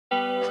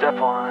Step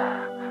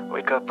 1,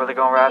 wake up early,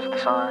 gonna rise with the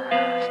sun.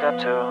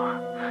 Step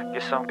 2,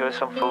 get some good,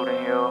 some food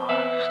in you.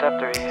 Step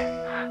 3,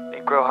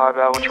 think real hard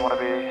about what you wanna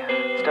be.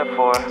 Step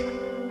 4,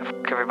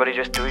 everybody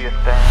just do your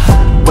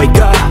thing. Wake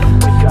up,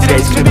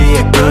 today's gonna be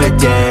a good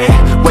day.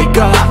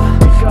 Wake up,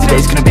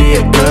 today's gonna be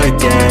a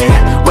good day.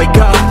 Wake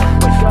up,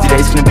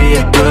 today's gonna be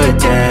a good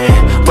day.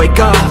 Wake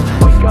up,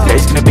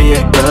 today's gonna be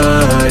a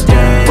good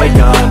day. Wake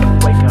up,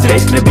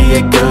 today's gonna be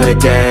a good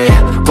day.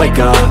 Wake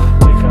up,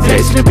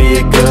 today's gonna be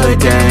a good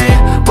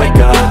day. Wake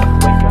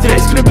up,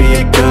 today's gonna be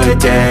a good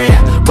day.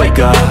 Wake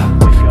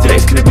up,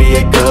 today's gonna be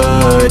a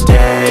good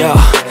day. Yo,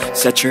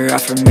 set your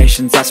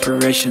affirmations,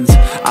 aspirations.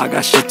 I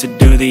got shit to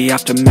do, the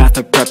aftermath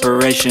of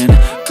preparation.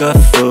 Good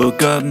food,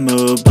 good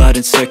mood, blood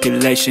in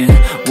circulation.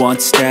 One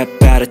step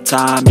at a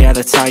time, yeah,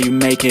 that's how you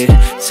make it.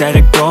 Set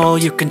a goal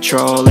you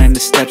control and the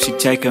steps you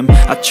take them.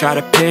 I try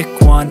to pick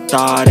one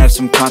thought, have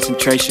some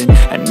concentration.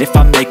 And if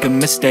I make a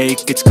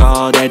mistake, it's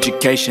called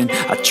education.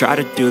 I try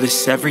to do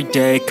this every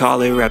day,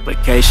 call it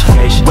replication.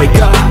 Wake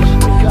up,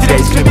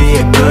 today's gonna be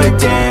a good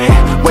day.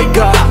 Wake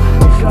up,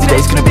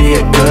 today's gonna be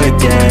a good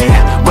day.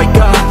 Wake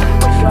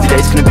up,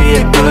 today's gonna be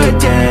a good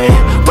day.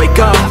 Wake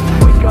up,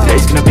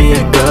 today's gonna be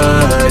a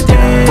good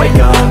day. Wake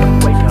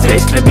up,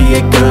 today's gonna be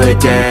a good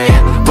day.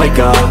 Wake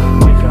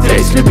up,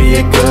 today's gonna be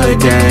a good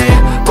day.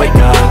 Wake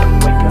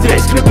up,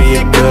 today's gonna be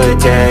a good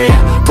day.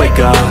 Wake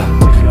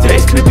up,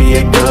 today's gonna be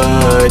a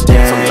good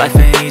day. So life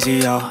ain't easy,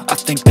 yo, I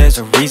think there's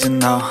a reason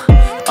though.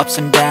 Ups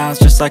and downs,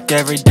 just like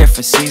every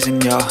different season,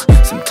 yo.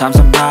 Sometimes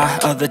I'm high,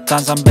 other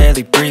times I'm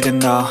barely breathing,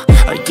 though.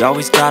 I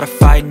always gotta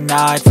fight and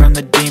hide from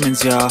the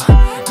demons, yo.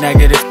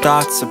 Negative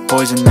thoughts are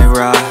poison, they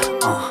rot.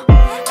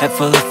 Head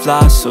full of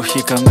flies, so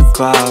here come the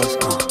clouds.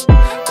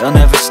 They'll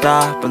never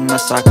stop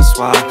unless I can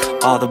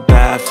swap all the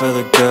bad for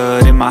the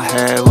good in my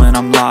head when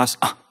I'm lost.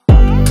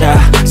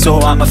 Yeah, so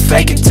I'ma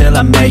fake it till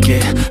I make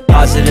it.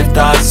 Positive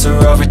thoughts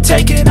are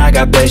overtaken, I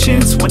got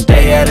patience. One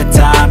day at a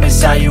time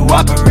is how you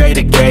operate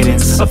a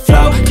cadence. A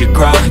flow, you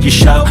grow, you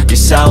show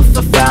yourself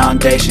a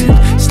foundation.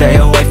 Stay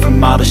away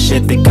from all the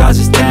shit that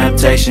causes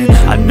temptation.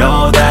 I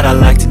know that I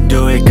like to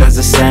do it cause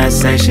it's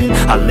sensation.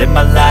 I live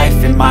my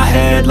life in my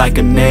head like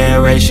a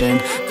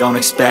narration. Don't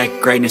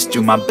expect greatness,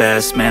 do my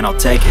best, man, I'll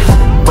take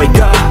it. Wake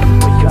up,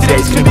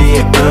 today's gonna be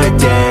a good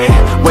day.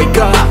 Wake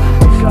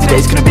up,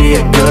 today's gonna be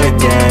a good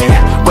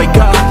day. Wake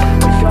up,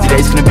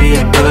 today's gonna be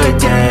a good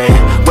day.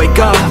 Wake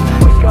up,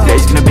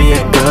 today's gonna be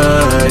a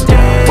good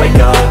day. Wake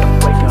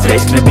up,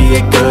 today's gonna be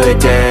a good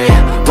day.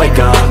 Wake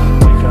up,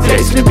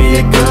 today's gonna be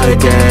a good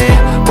day.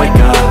 Wake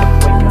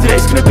up,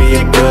 today's gonna be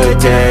a good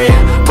day.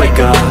 Wake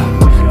up,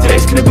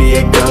 today's gonna be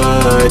a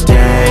good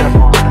day.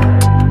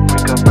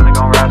 Wake up early,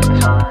 gonna rise with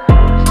the sun.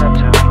 Step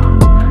 2,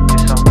 get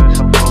some good,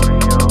 some food in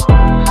you.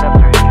 Step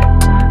 3,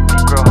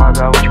 think real hard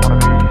about what you wanna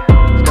be.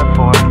 Step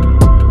 4,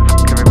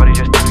 everybody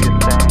just do your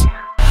thing.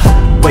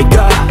 Wake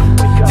up,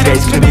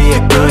 today's gonna be a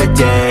good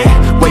day.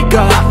 Wake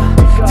up,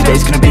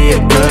 today's gonna be a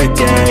good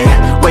day.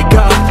 Wake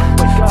up,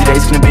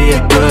 today's gonna be a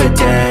good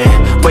day.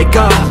 Wake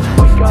up,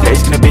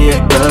 today's gonna be a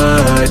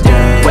good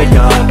day. Wake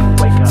up,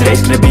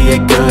 today's gonna be a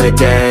good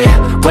day.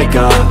 Wake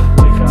up,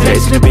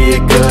 today's gonna be a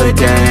good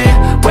day.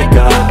 Wake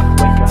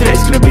up,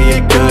 today's gonna be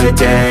a good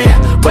day.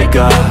 Wake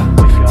up,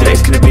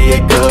 today's gonna be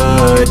a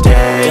good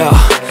day. Yo,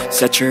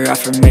 set your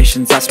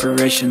affirmations,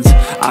 aspirations.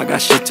 I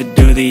got shit to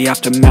do, the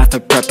aftermath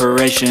of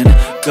preparation.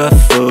 Good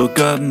food,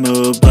 good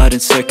mood, blood in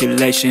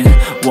circulation.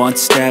 One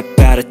step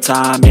at a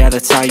time, yeah,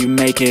 that's how you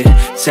make it.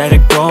 Set a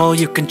goal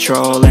you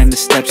control and the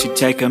steps you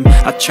take them.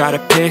 I try to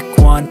pick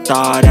one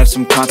thought, have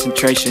some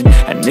concentration.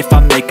 And if I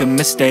make a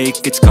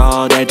mistake, it's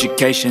called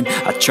education.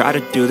 I try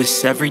to do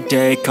this every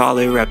day, call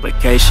it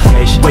replication.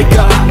 Wake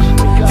up,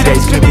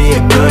 today's gonna be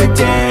a good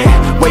day.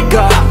 Wake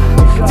up,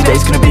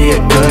 today's gonna be a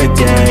good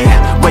day.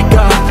 Wake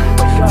up,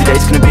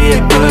 today's gonna be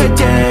a good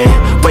day.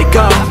 Wake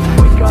up,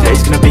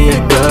 today's gonna be a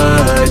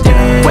good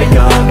day. Wake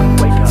up,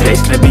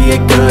 today's gonna be a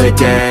good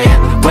day.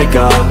 Wake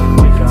up,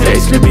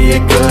 today's gonna be a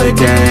good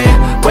day.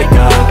 Wake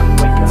up,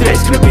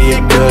 today's gonna be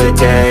a good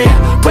day.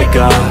 Wake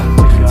up,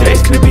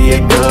 today's gonna be a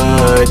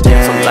good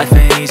day. So life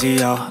ain't easy,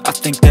 yo, I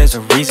think there's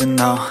a reason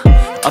though.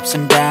 Ups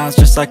and downs,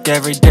 just like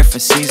every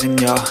different season,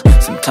 yo.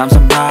 Sometimes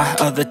I'm high,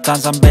 other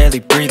times I'm barely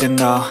breathing,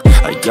 though.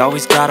 I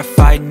always gotta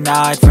fight and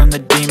hide from the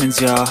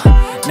demons, yo.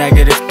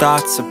 Negative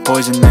thoughts are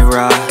poison, they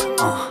rot.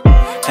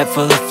 Head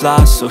full of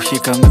flies, so here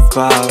come the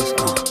clouds.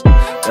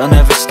 They'll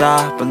never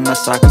stop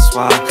unless I can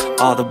swap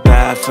all the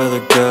bad for the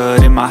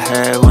good in my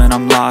head when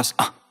I'm lost.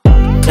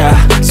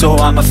 Yeah, so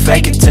I'ma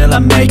fake it till I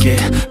make it.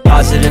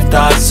 Positive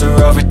thoughts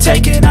are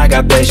overtaken, I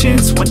got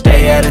patience. One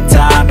day at a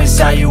time is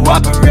how you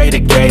operate a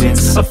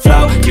cadence. A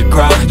flow, you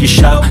grow, you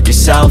show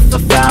yourself a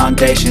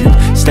foundation.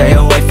 Stay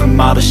away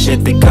from all the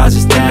shit that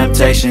causes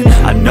temptation.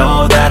 I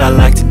know that I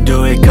like to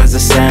do it cause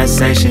it's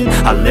sensation.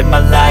 I live my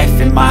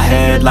life in my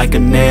head like a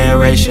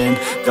narration.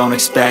 Don't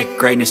expect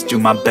greatness, do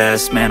my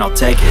best, man, I'll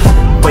take it.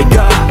 Wake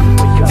up,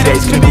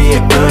 today's gonna be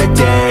a good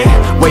day.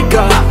 Wake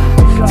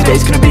up,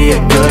 today's gonna be a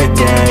good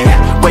day.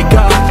 Wake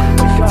up,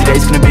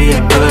 today's gonna be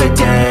a good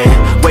day.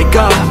 Wake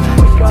up,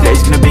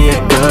 today's gonna be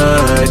a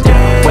good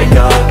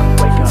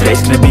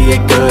gonna be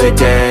a good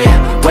day.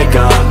 Wake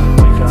up,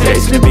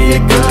 today's gonna be a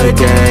good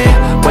day.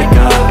 Wake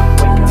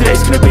up,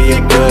 today's gonna be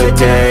a good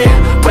day.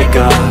 Wake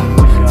up,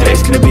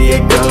 today's gonna be a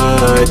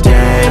good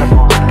day.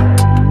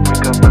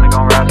 Wake up, really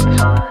gon' rise with the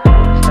sun.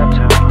 Step 2,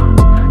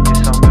 get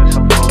some good,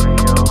 some food in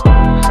you.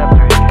 Step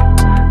 3,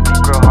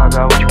 think real hard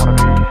about what you wanna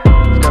be.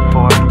 Step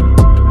 4,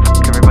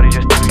 everybody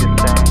just do your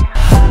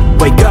thing.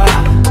 Wake up,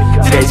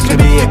 today's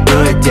gonna be a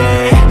good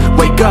day.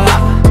 Wake up,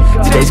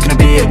 today's gonna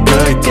be a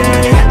good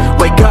day.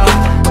 Wake up,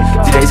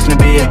 today's gonna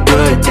be a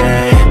good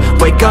day.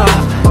 Wake up,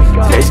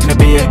 today's gonna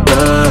be a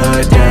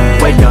good day.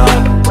 Wake up,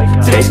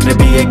 today's gonna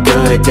be a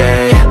good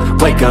day.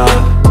 Wake up,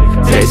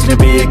 today's gonna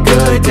be a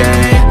good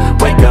day.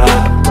 Wake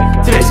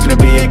up, today's gonna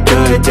be a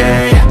good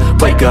day.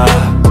 Wake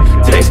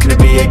up, today's gonna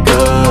be a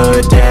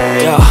good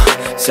day.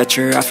 Yo, set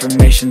your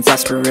affirmations,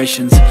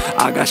 aspirations.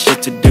 I got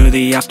shit to do,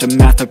 the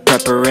aftermath of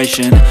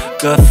preparation.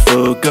 Good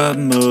food, good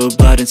mood,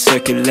 blood in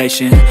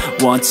circulation.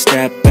 One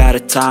step at a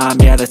time,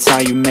 yeah, that's how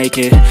you make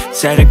it.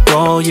 Set a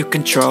goal you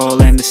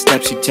control and the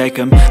steps you take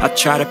them. I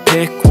try to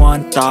pick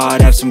one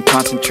thought, have some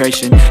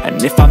concentration.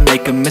 And if I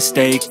make a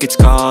mistake, it's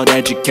called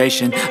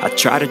education. I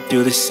try to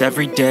do this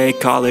every day,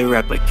 call it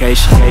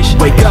replication.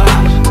 Wake up,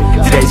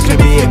 today's gonna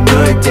be a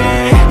good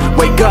day.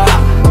 Wake up,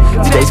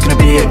 today's gonna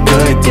be a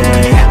good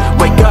day.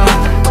 Wake up,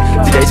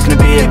 today's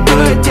gonna be a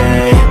good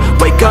day.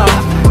 Wake up,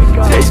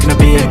 today's gonna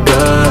be a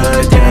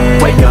good day.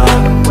 Wake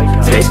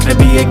up, today's gonna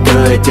be a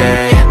good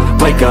day.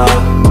 Wake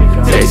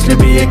up, today's gonna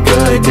be a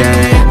good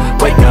day.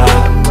 Wake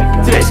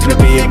up, today's gonna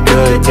be a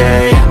good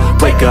day.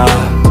 Wake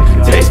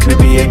up, today's gonna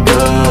be a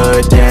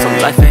good day.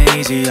 So life ain't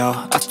easy, yo,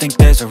 I think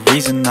there's a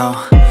reason though.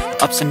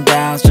 Ups and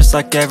downs, just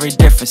like every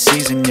different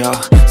season, yo.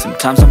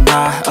 Sometimes I'm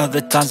high,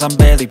 other times I'm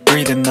barely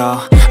breathing,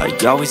 though. I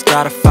always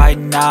gotta fight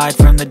and hide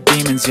from the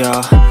demons,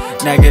 yo.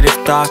 Negative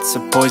thoughts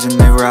are poison,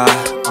 they rot.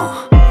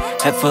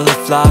 Head full of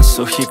flies,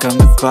 so here come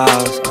the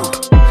clouds.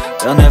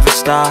 They'll never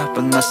stop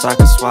unless I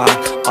can swap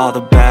all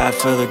the bad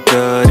for the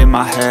good in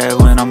my head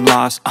when I'm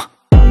lost.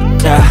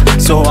 Yeah,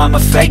 so I'ma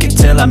fake it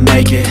till I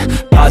make it.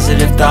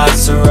 Positive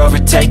thoughts are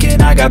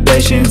overtaken, I got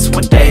patience.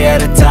 One day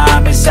at a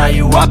time is how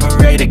you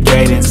operate a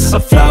cadence. A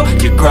flow,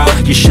 you grow,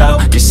 you show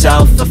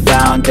yourself a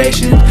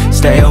foundation.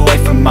 Stay away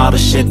from all the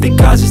shit that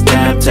causes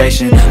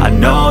temptation. I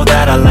know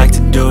that I like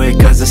to do it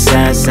cause it's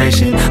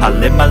sensation. I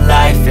live my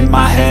life in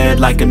my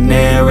head like a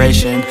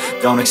narration.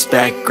 Don't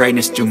expect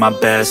greatness, do my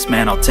best,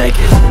 man, I'll take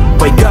it.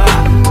 Wake up,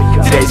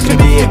 today's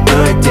gonna be a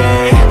good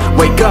day.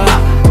 Wake up,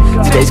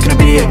 today's gonna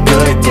be a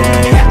good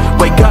day.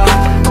 Wake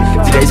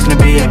up, today's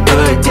gonna be a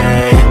good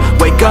day.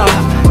 Wake up,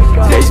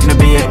 today's gonna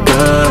be a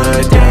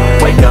good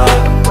day. Wake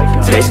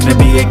up, today's gonna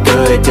be a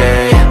good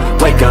day.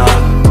 Wake up,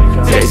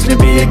 today's gonna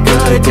be a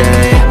good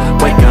day.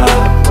 Wake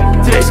up,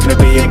 today's gonna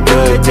be a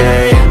good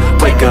day.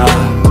 Wake up,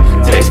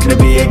 today's gonna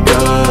be a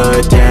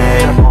good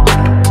day.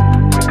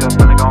 Wake up,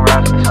 really gon'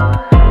 rise with the sun.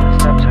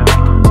 Step 2,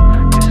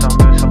 get some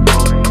good, some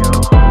food in you.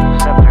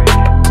 Step 3,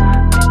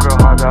 think real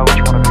hard about what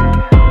you wanna be.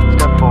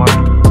 Step 4,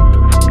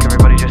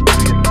 everybody just do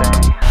your thing.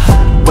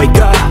 Wake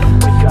up,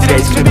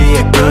 today's gonna be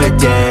a good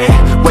day.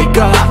 Wake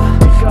up,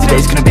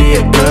 today's gonna be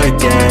a good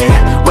day.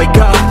 Wake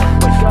up,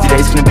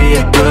 today's gonna be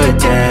a good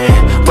day.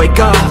 Wake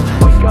up,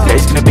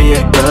 today's gonna be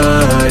a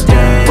good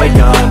day. Wake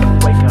up,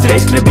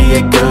 today's gonna be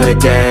a good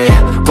day.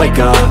 Wake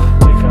up,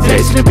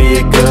 today's gonna be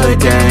a good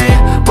day.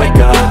 Wake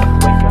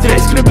up,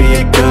 today's gonna be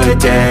a good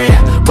day.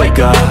 Wake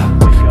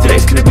up,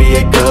 today's gonna be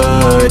a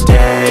good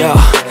day. Yo,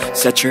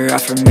 set your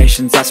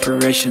affirmations,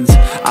 aspirations.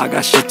 I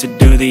got shit to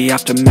do, the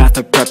aftermath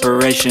of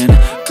preparation.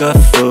 Good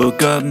food,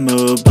 good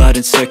mood, blood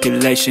in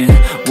circulation.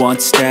 One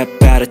step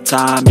at a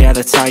time, yeah,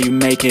 that's how you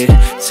make it.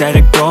 Set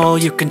a goal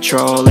you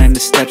control and the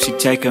steps you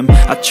take them.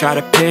 I try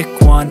to pick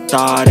one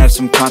thought, have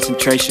some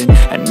concentration.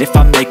 And if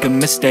I make a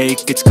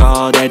mistake, it's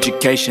called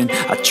education.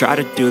 I try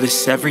to do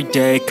this every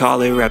day,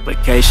 call it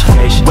replication.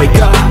 Wake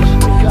up,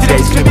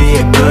 today's gonna be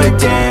a good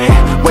day.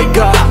 Wake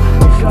up,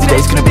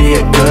 today's gonna be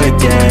a good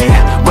day.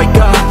 Wake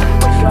up,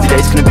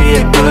 today's gonna be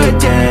a good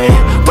day.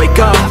 Wake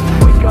up,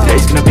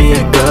 today's gonna be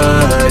a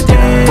good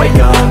day. Wake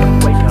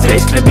up,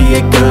 today's gonna be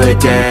a good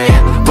day.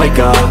 Wake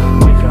up,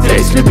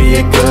 today's gonna be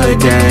a good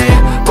day.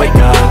 Wake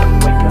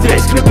up,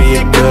 today's gonna be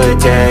a good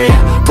day.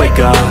 Wake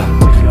up,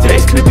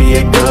 today's gonna be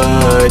a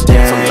good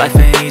day. So life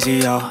ain't easy,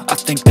 yo, I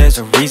think there's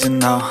a reason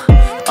though.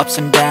 Ups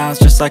and downs,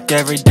 just like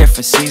every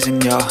different season,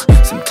 yo.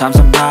 Sometimes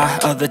I'm high,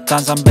 other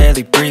times I'm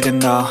barely breathing,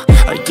 though.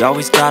 I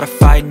always gotta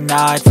fight and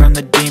hide from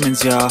the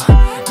demons, yo.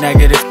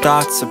 Negative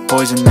thoughts are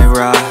poison, they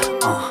rot.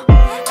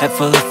 Head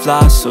full of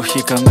flies, so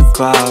here come the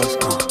clouds.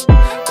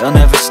 They'll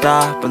never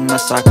stop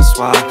unless I can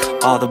swap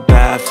all the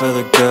bad for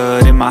the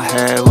good in my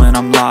head when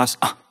I'm lost.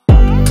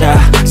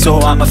 Yeah, so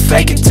I'ma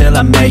fake it till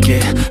I make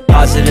it.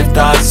 Positive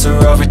thoughts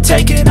are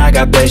overtaken, I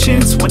got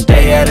patience. One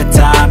day at a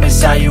time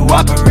is how you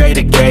operate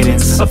a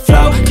cadence. A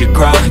flow, you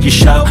grow, you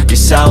show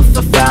yourself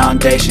a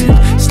foundation.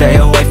 Stay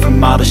away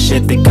from all the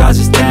shit that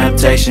causes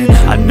temptation.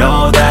 I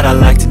know that I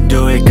like to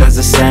do it cause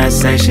it's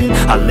sensation.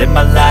 I live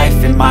my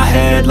life in my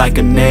head like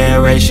a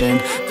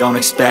narration. Don't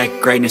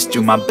expect greatness,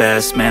 do my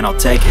best, man, I'll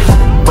take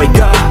it. Wake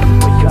up,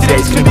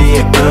 today's gonna be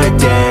a good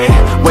day.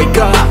 Wake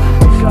up,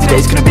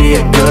 today's gonna be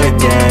a good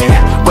day.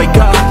 Wake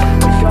up,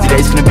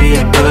 today's gonna be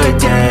a good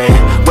day.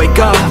 Wake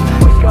up,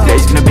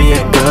 today's gonna be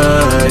a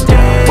good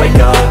day. Wake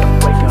up,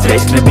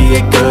 today's gonna be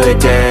a good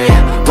day.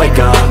 Wake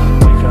up,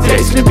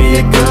 today's gonna be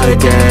a good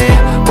day.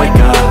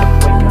 Wake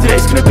up,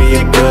 today's gonna be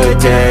a good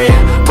day.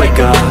 Wake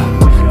up,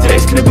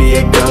 today's gonna be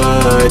a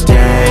good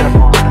day.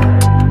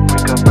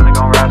 Wake up, really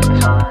gon' rise with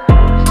the sun.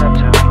 Step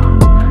 2,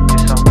 get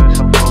some good,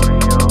 some food in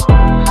you.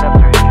 Step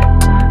 3,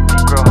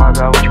 think real hard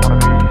about what you wanna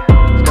be.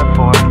 Step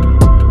 4,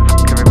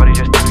 everybody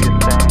just do your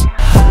thing.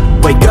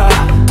 Wake up,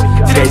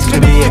 today's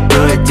gonna be a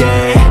good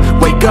day.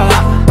 Wake up,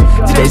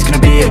 today's gonna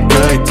be a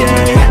good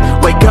day.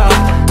 Wake up,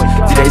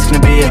 today's gonna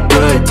be a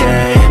good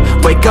day.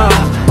 Wake up,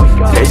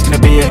 today's gonna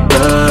be a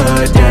good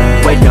day.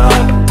 Wake up,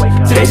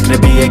 today's gonna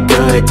be a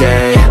good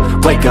day.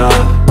 Wake up,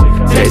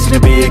 today's gonna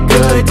be a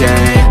good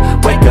day.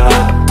 Wake up,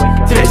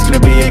 today's gonna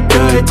be a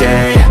good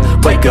day.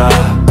 Wake up,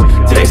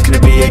 today's gonna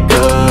be a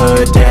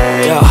good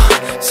day. Yo,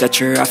 set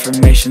your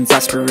affirmations,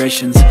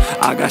 aspirations.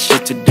 I got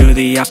shit to do,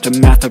 the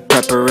aftermath of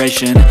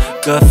preparation.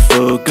 Good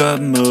food,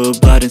 good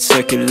mood, blood in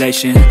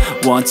circulation.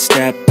 One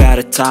step at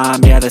a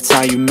time, yeah, that's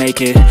how you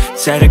make it.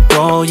 Set a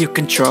goal you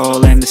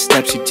control and the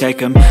steps you take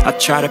them. I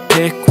try to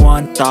pick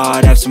one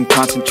thought, have some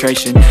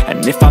concentration.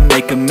 And if I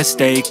make a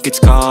mistake, it's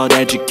called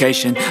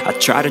education. I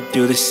try to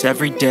do this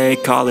every day,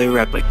 call it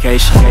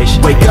replication.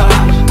 Wake up,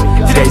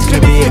 today's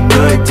gonna be a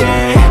good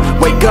day.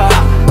 Wake up,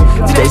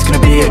 today's gonna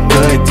be a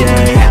good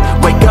day.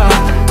 Wake up,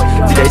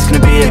 today's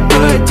gonna be a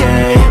good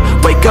day.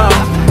 Wake up,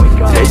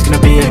 today's gonna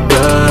be a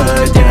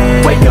good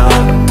day. Wake up,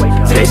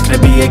 today's gonna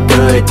be a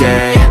good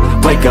day.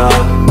 Wake up,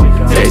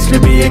 today's gonna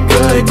be a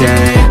good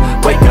day.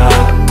 Wake up,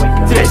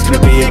 today's gonna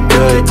be a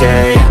good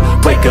day.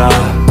 Wake up,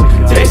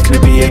 today's gonna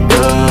be a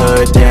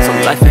good day. So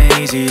life ain't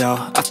easy, yo,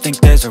 I think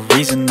there's a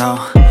reason though.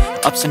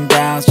 Ups and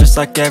downs, just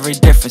like every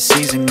different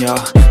season, yo.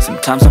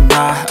 Sometimes I'm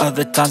high,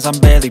 other times I'm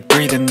barely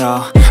breathing,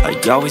 though. I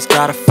always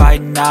gotta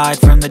fight and hide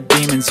from the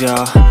demons,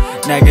 yo.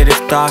 Negative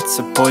thoughts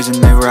are poison,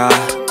 they rot.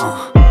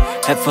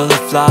 Head full of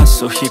flies,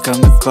 so here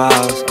come the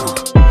clouds.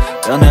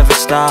 They'll never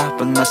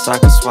stop unless I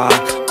can swap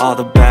all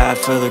the bad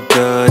for the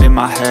good in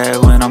my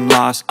head when I'm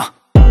lost.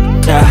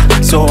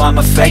 Yeah, so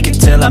I'ma fake it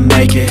till I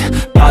make it.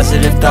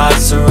 Positive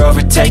thoughts are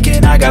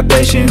overtaken, I got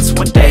patience.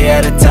 One day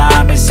at a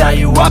time is how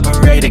you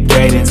operate a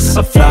cadence.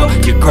 A flow,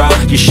 you grow,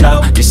 you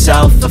show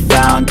yourself a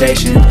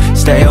foundation.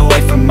 Stay away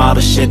from all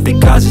the shit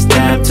that causes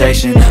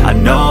temptation. I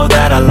know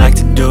that I like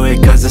to do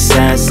it cause it's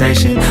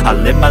sensation. I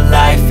live my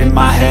life in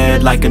my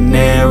head like a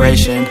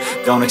narration.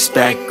 Don't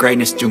expect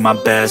greatness, do my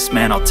best,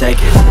 man, I'll take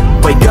it.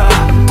 Wake up,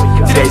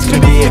 today's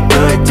gonna be a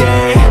good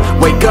day.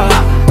 Wake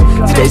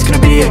up, today's gonna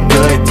be a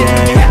good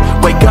day.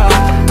 Wake up,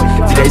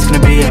 today's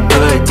gonna be a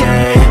good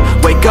day.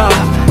 Wake up,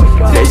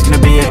 today's gonna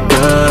be a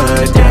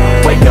good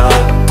day. Wake up,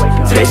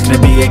 today's gonna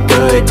be a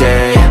good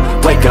day.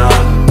 Wake up,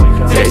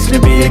 today's gonna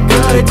be a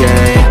good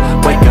day.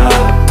 Wake up,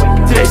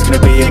 today's gonna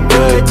be a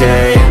good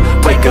day.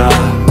 Wake up,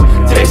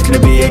 today's gonna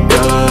be a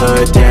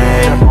good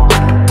day.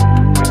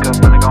 Wake up,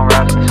 really gon'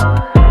 rise with the sun.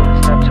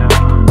 Step 2,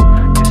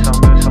 get some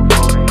good, some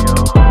food in you.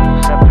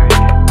 Step 3,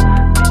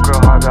 think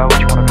real hard about what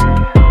you wanna be.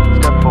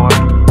 Step 4,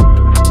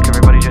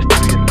 everybody just do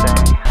your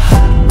thing.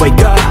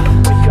 Wake up,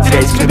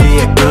 today's gonna be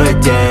a good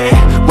day.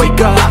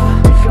 Wake up,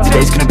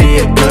 today's gonna be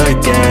a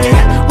good day.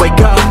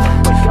 Wake up,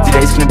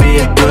 today's gonna be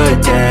a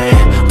good day.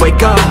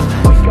 Wake up,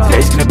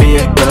 today's gonna be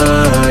a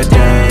good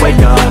day.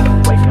 Wake up,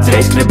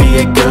 today's gonna be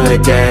a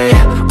good day.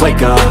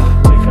 Wake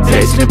up,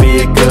 today's gonna be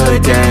a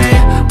good day.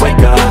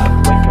 Wake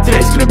up,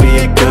 today's gonna be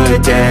a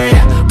good day.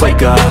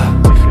 Wake up,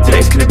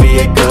 today's gonna be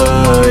a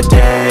good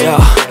day. Yo,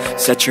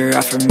 set your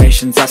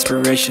affirmations,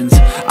 aspirations.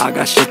 I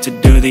got shit to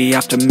do, the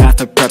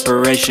aftermath of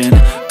preparation.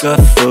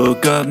 Good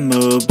food, good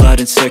mood, blood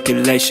in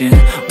circulation.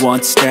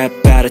 One step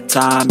at a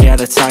time, yeah,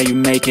 that's how you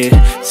make it.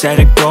 Set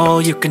a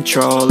goal you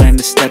control and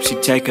the steps you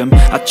take them.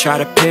 I try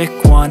to pick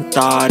one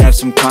thought, have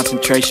some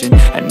concentration.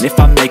 And if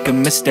I make a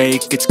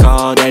mistake, it's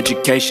called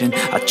education.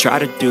 I try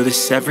to do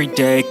this every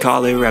day,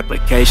 call it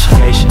replication.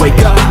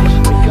 Wake up,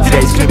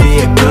 today's gonna be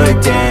a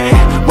good day.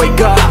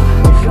 Wake up,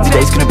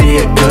 today's gonna be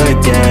a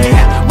good day.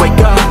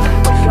 Wake up,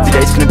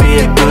 today's gonna be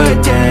a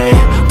good day.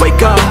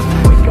 Wake up,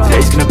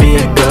 today's gonna be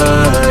a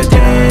good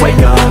day.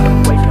 Wake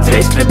up,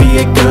 today's gonna be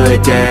a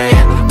good day.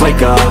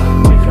 Wake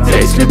up,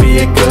 today's gonna be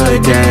a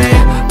good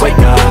day. Wake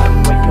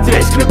up,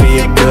 today's gonna be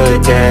a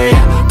good day.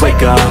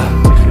 Wake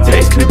up,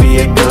 today's gonna be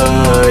a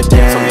good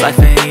day. So life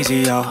ain't easy,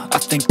 yo, I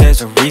think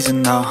there's a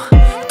reason though.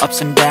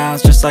 Ups and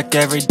downs, just like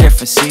every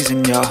different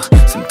season, yo.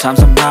 Sometimes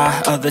I'm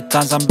high, other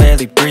times I'm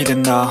barely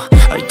breathing, though.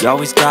 I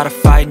always gotta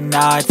fight and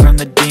hide from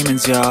the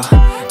demons, yo.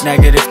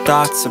 Negative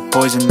thoughts are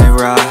poison, they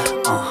rot.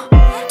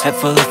 Head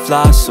full of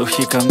flies, so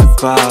here come the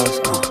clouds.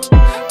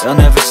 They'll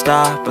never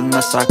stop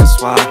unless I can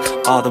swap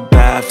all the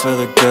bad for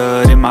the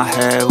good in my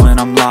head when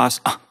I'm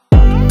lost.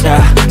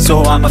 Yeah,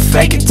 so I'ma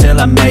fake it till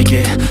I make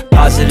it.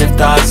 Positive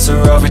thoughts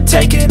are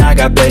overtaken, I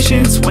got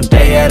patience. One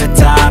day at a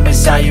time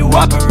is how you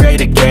operate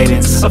a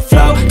cadence. A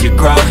flow, you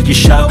grow, you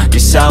show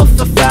yourself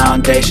a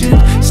foundation.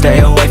 Stay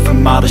away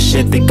from all the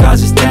shit that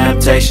causes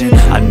temptation.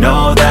 I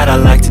know that I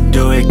like to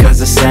do it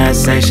cause it's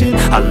sensation.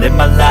 I live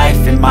my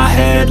life in my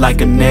head like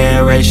a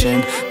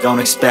narration. Don't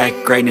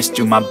expect greatness,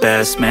 do my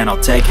best, man, I'll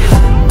take it.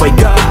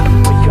 Wake up,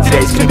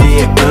 today's gonna be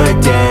a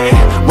good day.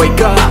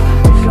 Wake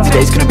up,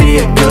 today's gonna be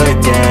a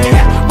good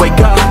day. Wake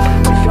up,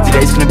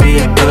 today's gonna be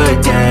a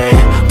good day.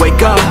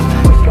 Wake up,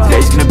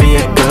 today's gonna be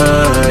a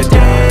good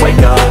day.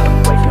 Wake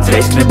up,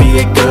 today's gonna be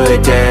a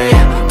good day.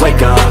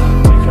 Wake up,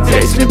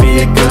 today's gonna be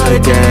a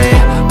good day.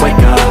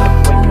 Wake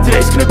up,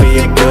 today's gonna be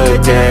a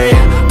good day.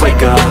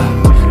 Wake up,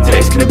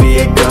 today's gonna be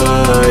a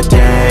good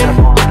day.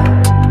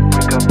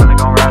 Wake up, really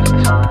gon' rise to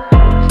the sun.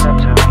 Step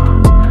 2,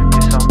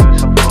 get some good,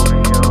 some food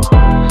in you.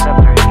 Step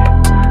 3,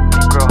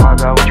 think real hard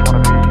about what you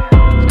wanna be.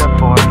 Step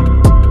 4,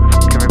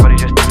 everybody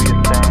just do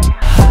your thing.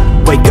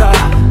 Wake up,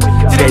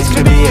 today's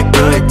gonna be a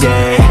good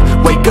day.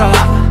 Wake up,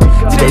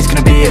 today's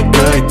gonna be a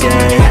good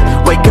day.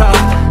 Wake up,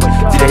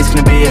 today's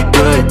gonna be a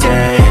good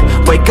day.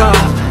 Wake up,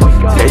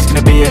 today's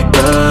gonna be a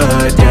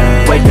good day.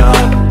 Wake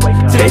up,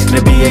 today's gonna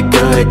be a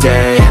good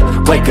day.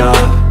 Wake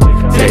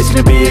up, today's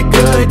gonna be a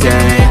good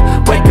day.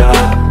 Wake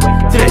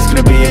up, today's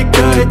gonna be a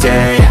good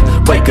day.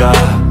 Wake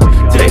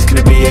up, today's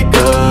gonna be a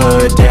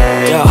good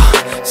day. Yo,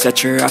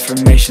 set your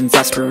affirmations,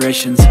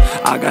 aspirations.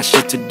 I got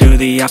shit to do,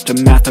 the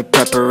aftermath of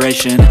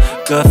preparation.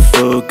 Good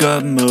food,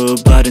 good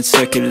mood, blood in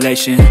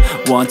circulation.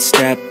 One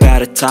step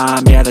at a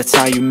time, yeah, that's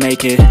how you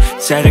make it.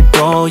 Set a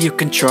goal you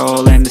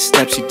control and the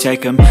steps you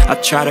take them. I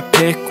try to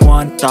pick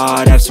one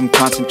thought, have some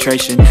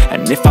concentration.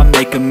 And if I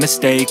make a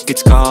mistake,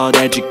 it's called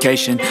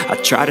education. I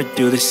try to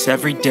do this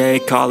every day,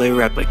 call it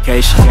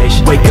replication.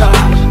 Wake up,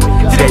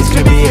 today's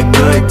gonna be a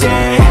good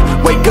day.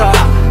 Wake up,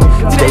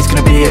 today's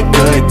gonna be a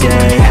good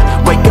day.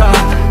 Wake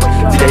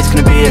up, today's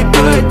gonna be a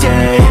good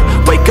day.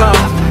 Wake up,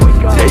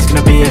 today's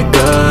gonna be a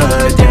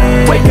good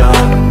day. Wake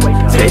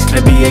up, today's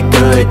gonna be a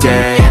good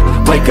day.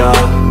 Wake up,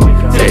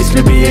 today's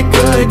gonna be a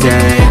good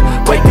day.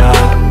 Wake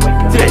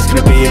up, today's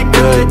gonna be a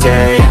good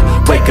day.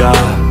 Wake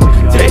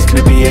up, today's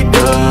gonna be a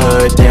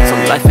good day.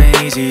 So life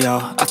ain't easy,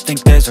 yo, I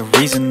think there's a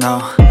reason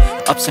though.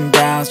 Ups and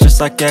downs, just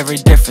like every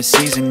different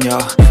season, yo.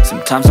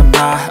 Sometimes I'm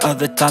high,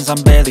 other times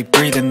I'm barely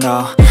breathing,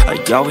 though. I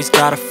always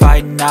gotta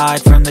fight and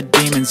hide from the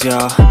demons,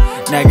 yo.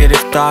 Negative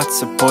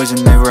thoughts are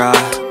poison, they rot.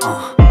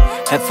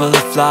 Head full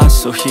of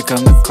flies, so here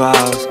come the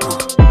clouds.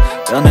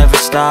 They'll never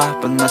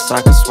stop unless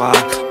I can swap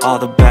all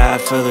the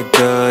bad for the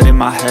good in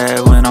my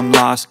head when I'm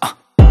lost.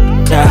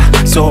 Yeah,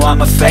 so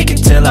I'ma fake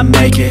it till I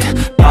make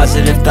it.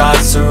 Positive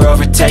thoughts are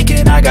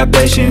overtaken, I got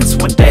patience.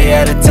 One day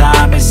at a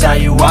time is how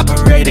you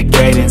operate a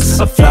cadence.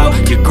 A flow,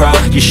 you grow,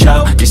 you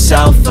show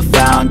yourself a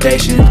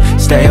foundation.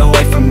 Stay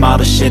away from all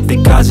the shit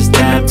that causes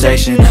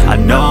temptation. I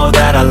know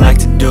that I like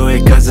to do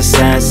it cause it's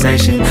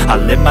sensation. I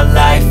live my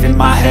life in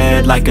my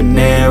head like a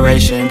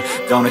narration.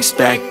 Don't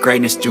expect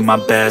greatness, do my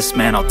best,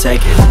 man, I'll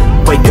take it.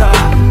 Wake up,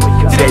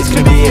 today's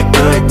gonna be a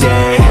good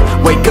day.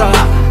 Wake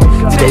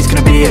up, today's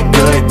gonna be a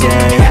good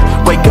day.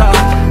 Wake up,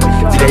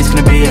 today's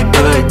gonna be a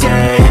good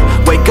day.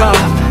 Wake up,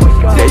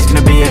 today's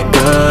gonna be a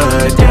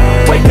good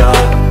day. Wake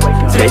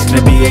up, today's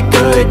gonna be a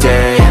good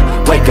day.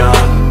 Wake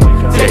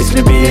up, today's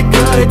gonna be a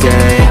good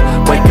day.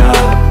 Wake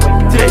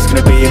up, today's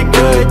gonna be a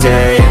good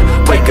day.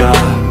 Wake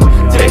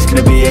up, today's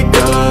gonna be a good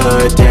day.